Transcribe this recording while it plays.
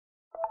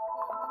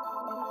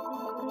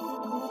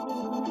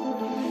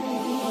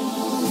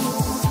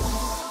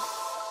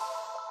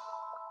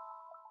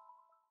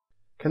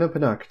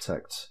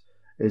CANopenArchitect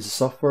is a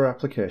software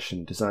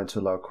application designed to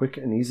allow quick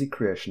and easy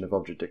creation of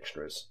object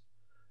dictionaries.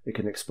 It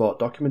can export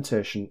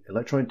documentation,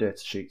 electronic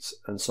datasheets,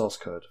 and source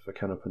code for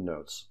CANopen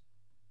nodes.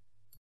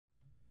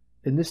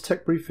 In this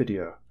tech brief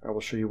video, I will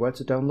show you where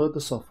to download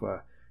the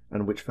software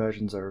and which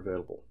versions are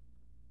available.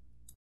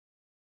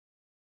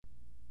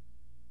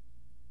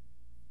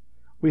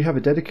 We have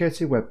a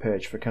dedicated web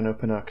page for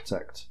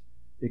CANopenArchitect.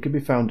 It can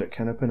be found at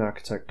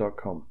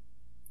CANopenArchitect.com.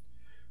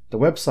 The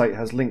website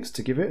has links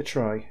to give it a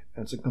try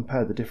and to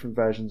compare the different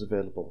versions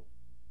available.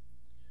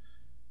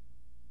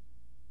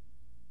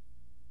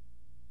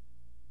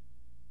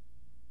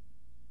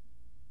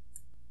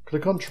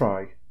 Click on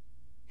Try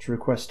to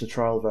request a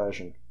trial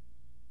version.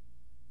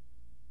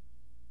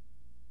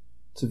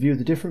 To view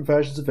the different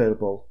versions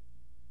available,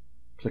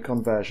 click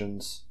on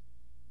Versions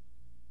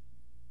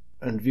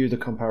and view the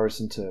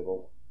comparison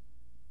table.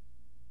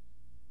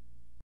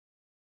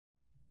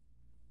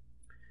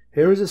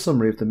 Here is a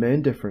summary of the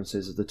main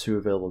differences of the two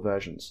available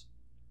versions.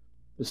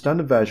 The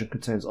standard version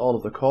contains all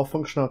of the core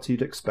functionality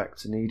you'd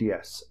expect in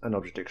EDS and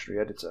Object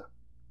Dictionary Editor.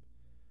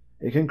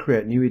 It can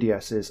create new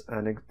EDSs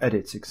and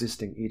edit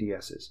existing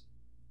EDSs.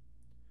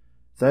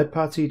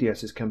 Third-party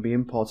EDSs can be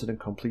imported and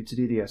completed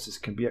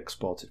EDSs can be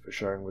exported for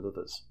sharing with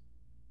others.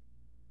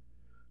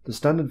 The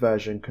standard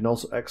version can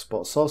also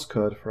export source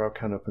code for our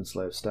CANopen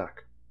slave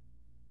stack.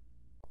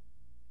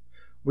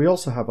 We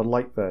also have a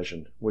light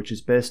version, which is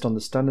based on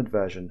the standard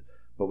version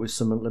but with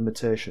some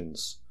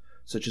limitations,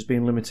 such as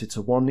being limited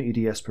to one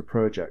EDS per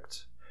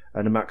project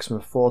and a maximum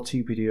of 4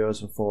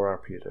 TPDOs and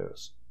 4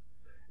 RPDOs.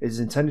 It is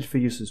intended for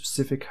use of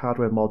specific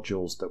hardware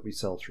modules that we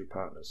sell through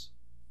partners.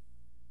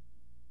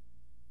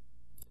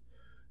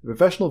 The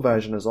professional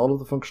version has all of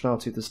the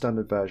functionality of the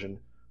standard version,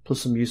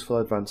 plus some useful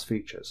advanced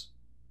features.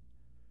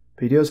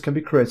 PDOs can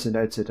be created and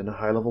edited in a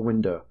high-level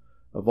window,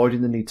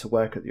 avoiding the need to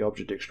work at the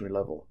object dictionary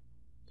level.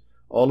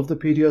 All of the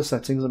PDO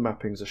settings and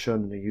mappings are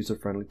shown in a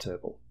user-friendly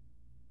table.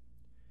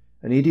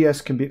 An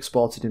EDS can be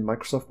exported in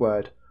Microsoft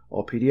Word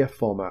or PDF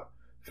format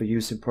for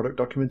use in product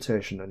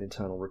documentation and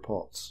internal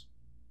reports.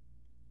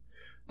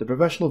 The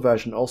professional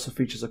version also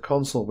features a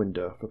console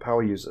window for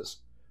power users,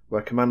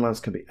 where command lines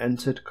can be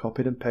entered,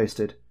 copied and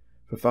pasted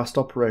for fast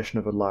operation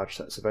over large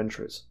sets of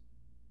entries.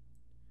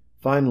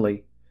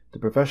 Finally, the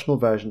professional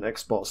version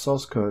exports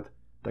source code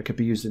that can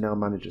be used in our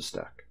manager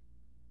stack.